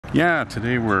Yeah,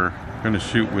 today we're going to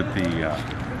shoot with the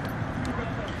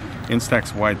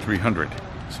Instax Wide 300.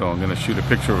 So I'm going to shoot a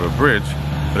picture of a bridge,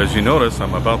 but as you notice,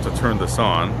 I'm about to turn this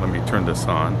on. Let me turn this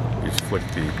on. You just flick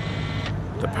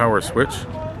the power switch.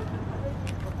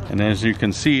 And as you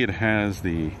can see, it has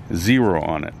the 0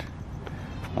 on it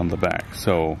on the back.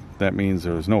 So that means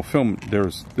there's no film.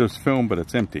 There's film, but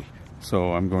it's empty.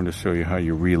 So I'm going to show you how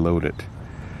you reload it.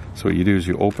 So what you do is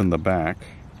you open the back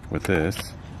with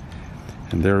this.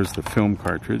 And there's the film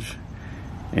cartridge,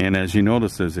 and as you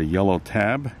notice, there's a yellow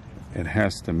tab. It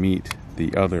has to meet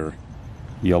the other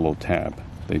yellow tab.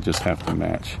 They just have to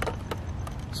match.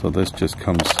 So this just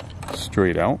comes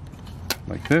straight out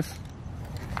like this.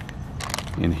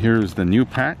 And here's the new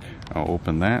pack. I'll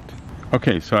open that.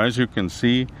 Okay, so as you can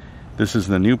see, this is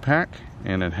the new pack,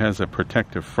 and it has a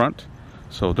protective front.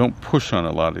 So don't push on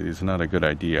a lot of these, not a good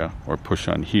idea, or push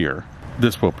on here.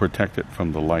 This will protect it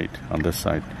from the light on this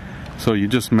side. So you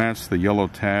just match the yellow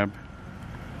tab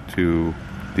to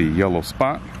the yellow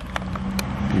spot.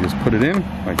 You just put it in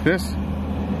like this,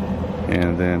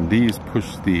 and then these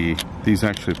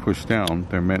actually push down.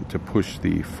 They're meant to push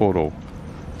the photo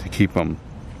to keep them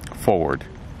forward.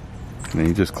 And then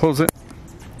you just close it,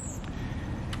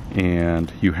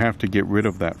 and you have to get rid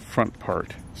of that front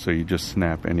part. So you just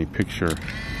snap any picture,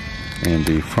 and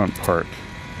the front part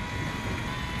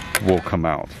will come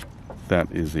out.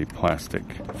 That is a plastic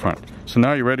front. So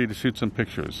now you're ready to shoot some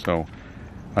pictures. So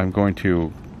I'm going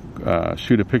to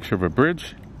shoot a picture of a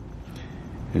bridge.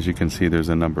 As you can see, there's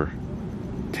a number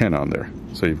 10 on there.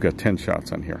 So you've got 10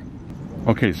 shots on here.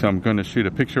 Okay, so I'm going to shoot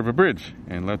a picture of a bridge,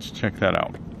 and let's check that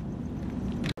out.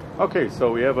 Okay,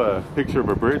 so we have a picture of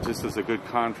a bridge. This is a good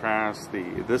contrast.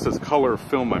 This is color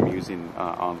film I'm using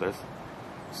on this.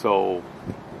 So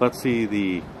let's see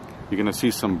you're going to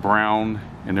see some brown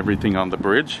and everything on the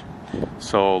bridge.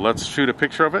 So let's shoot a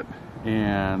picture of it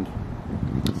and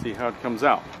see how it comes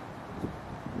out.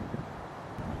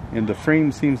 And the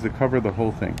frame seems to cover the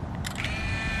whole thing.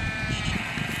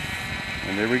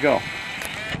 And there we go.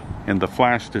 And the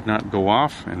flash did not go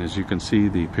off, and as you can see,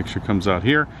 the picture comes out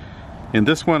here. And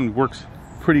this one works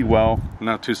pretty well,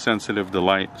 not too sensitive to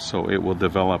light, so it will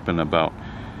develop in about,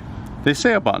 they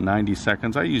say about 90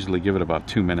 seconds. I usually give it about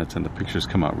 2 minutes, and the pictures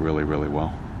come out really, really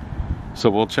well. So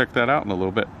we'll check that out in a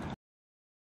little bit.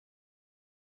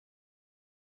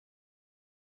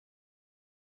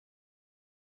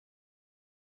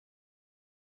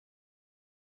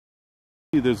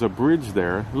 There's a bridge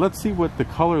there. Let's see what the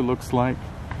color looks like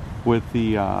with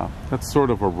the, that's sort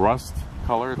of a rust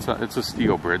color. It's a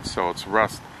steel bridge, so it's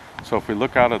rust. So if we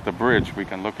look out at the bridge, we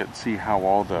can see how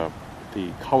all the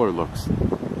color looks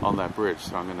on that bridge.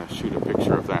 So I'm going to shoot a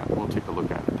picture of that. We'll take a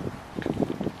look at it.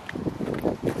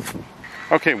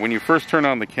 Okay, when you first turn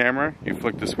on the camera, you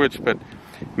flick the switch, but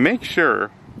make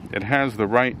sure it has the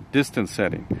right distance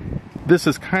setting. This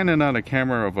is kind of not a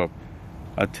camera of a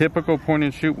typical point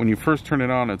and shoot. When you first turn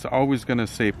it on, it's always going to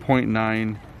say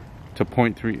 0.9 to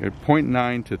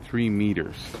 0.9 to 3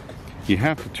 meters. You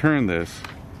have to turn this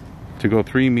to go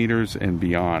 3 meters and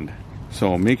beyond.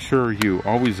 So make sure you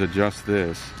always adjust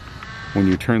this when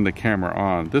you turn the camera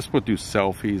on. This will do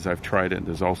selfies. I've tried it.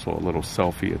 There's also a little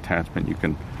selfie attachment you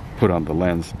can put on the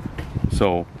lens.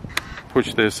 So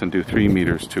push this and do 3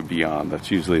 meters to beyond. That's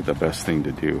usually the best thing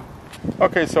to do.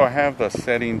 Okay, so I have the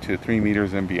setting to 3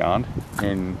 meters and beyond,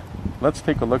 and let's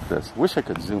take a look at this. Wish I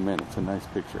could zoom in. It's a nice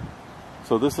picture.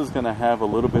 So this is going to have a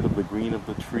little bit of the green of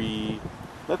the tree.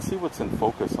 Let's see what's in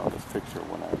focus on this picture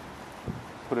when I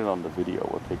put it on the video.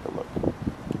 We'll take a look.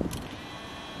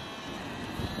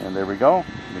 And there we go.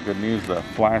 The good news, the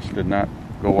flash did not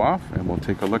go off, and we'll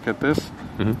take a look at this.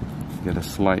 Get a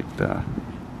slight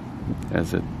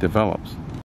as it develops.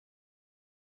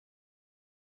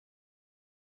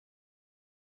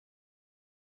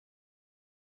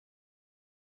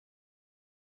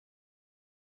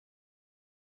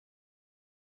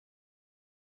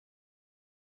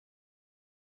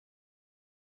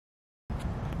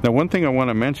 Now, one thing I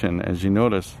want to mention, as you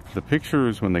notice, the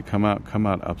pictures when they come out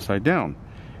upside down.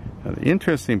 Now, the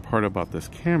interesting part about this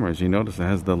camera is you notice it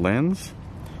has the lens,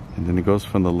 and then it goes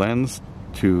from the lens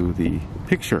to the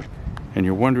picture. And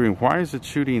you're wondering, why is it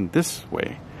shooting this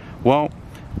way? Well,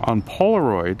 on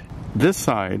Polaroid, this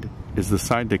side is the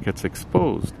side that gets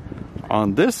exposed.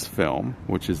 On this film,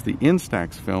 which is the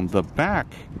Instax film, the back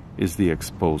is the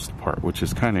exposed part, which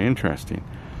is kind of interesting.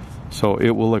 So it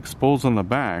will expose on the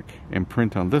back and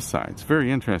print on this side. It's very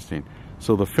interesting.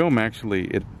 So the film actually,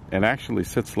 it actually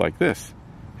sits like this.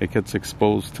 It gets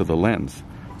exposed to the lens.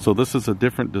 So this is a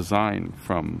different design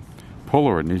from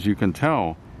Polaroid. And as you can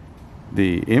tell,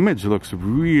 the image looks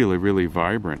really, really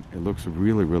vibrant. It looks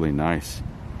really, really nice.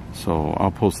 So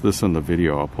I'll post this in the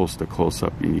video. I'll post a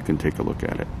close-up and you can take a look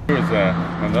at it. Here's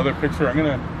another picture.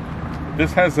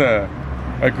 This has a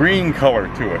green color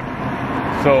to it.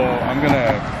 So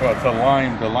well, it's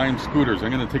the lime scooters. I'm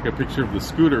gonna take a picture of the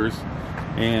scooters,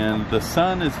 and the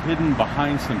sun is hidden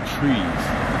behind some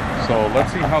trees. So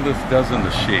let's see how this does in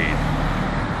the shade.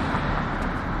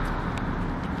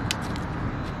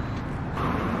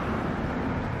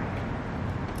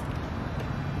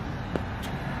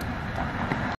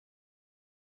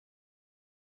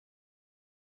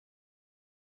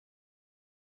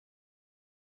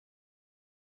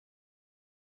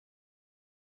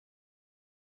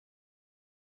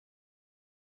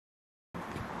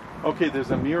 Okay, there's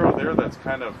a mural there that's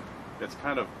kind of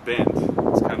bent.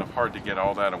 It's kind of hard to get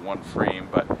all that in one frame,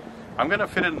 but I'm gonna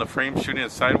fit it in the frame shooting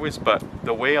it sideways. But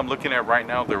the way I'm looking at it right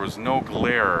now, there was no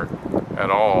glare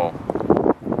at all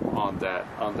on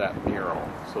that mural.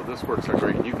 So this works out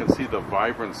great. And you can see the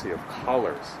vibrancy of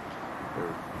colors.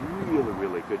 They're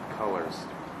really good colors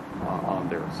on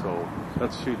there. So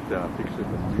let's shoot a picture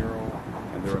of the mural.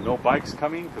 And there are no bikes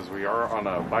coming because we are on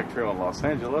a bike trail in Los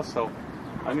Angeles. So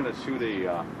I'm gonna shoot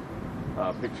a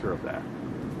picture of that,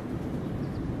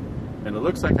 and it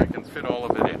looks like I can fit all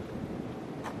of it in.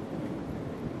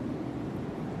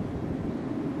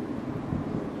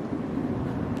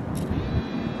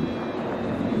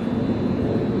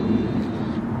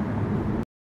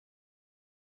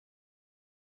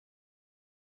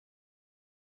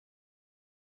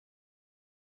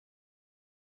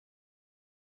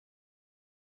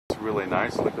 It's really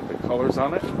nice. Look at the colors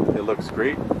on it. It looks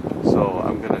great. So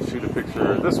I'm going to shoot a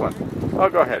picture of this one. Oh,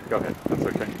 go ahead. That's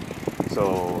okay.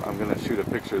 So I'm going to shoot a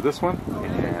picture of this one.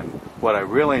 And what I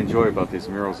really enjoy about these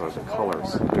murals are the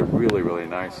colors. They're really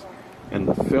nice. And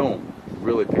the film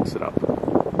really picks it up.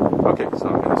 Okay, so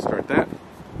I'm going to start that.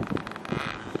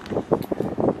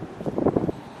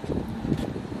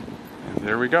 And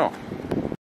there we go.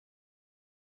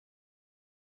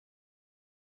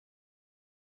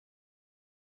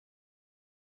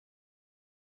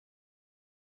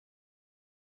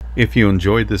 If you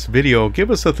enjoyed this video,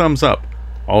 give us a thumbs up.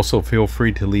 Also, feel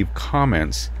free to leave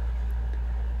comments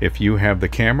if you have the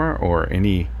camera or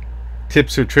any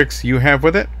tips or tricks you have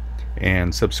with it.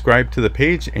 And subscribe to the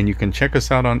page, and you can check us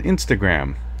out on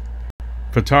Instagram.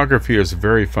 Photography is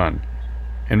very fun.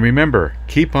 And remember,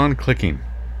 keep on clicking.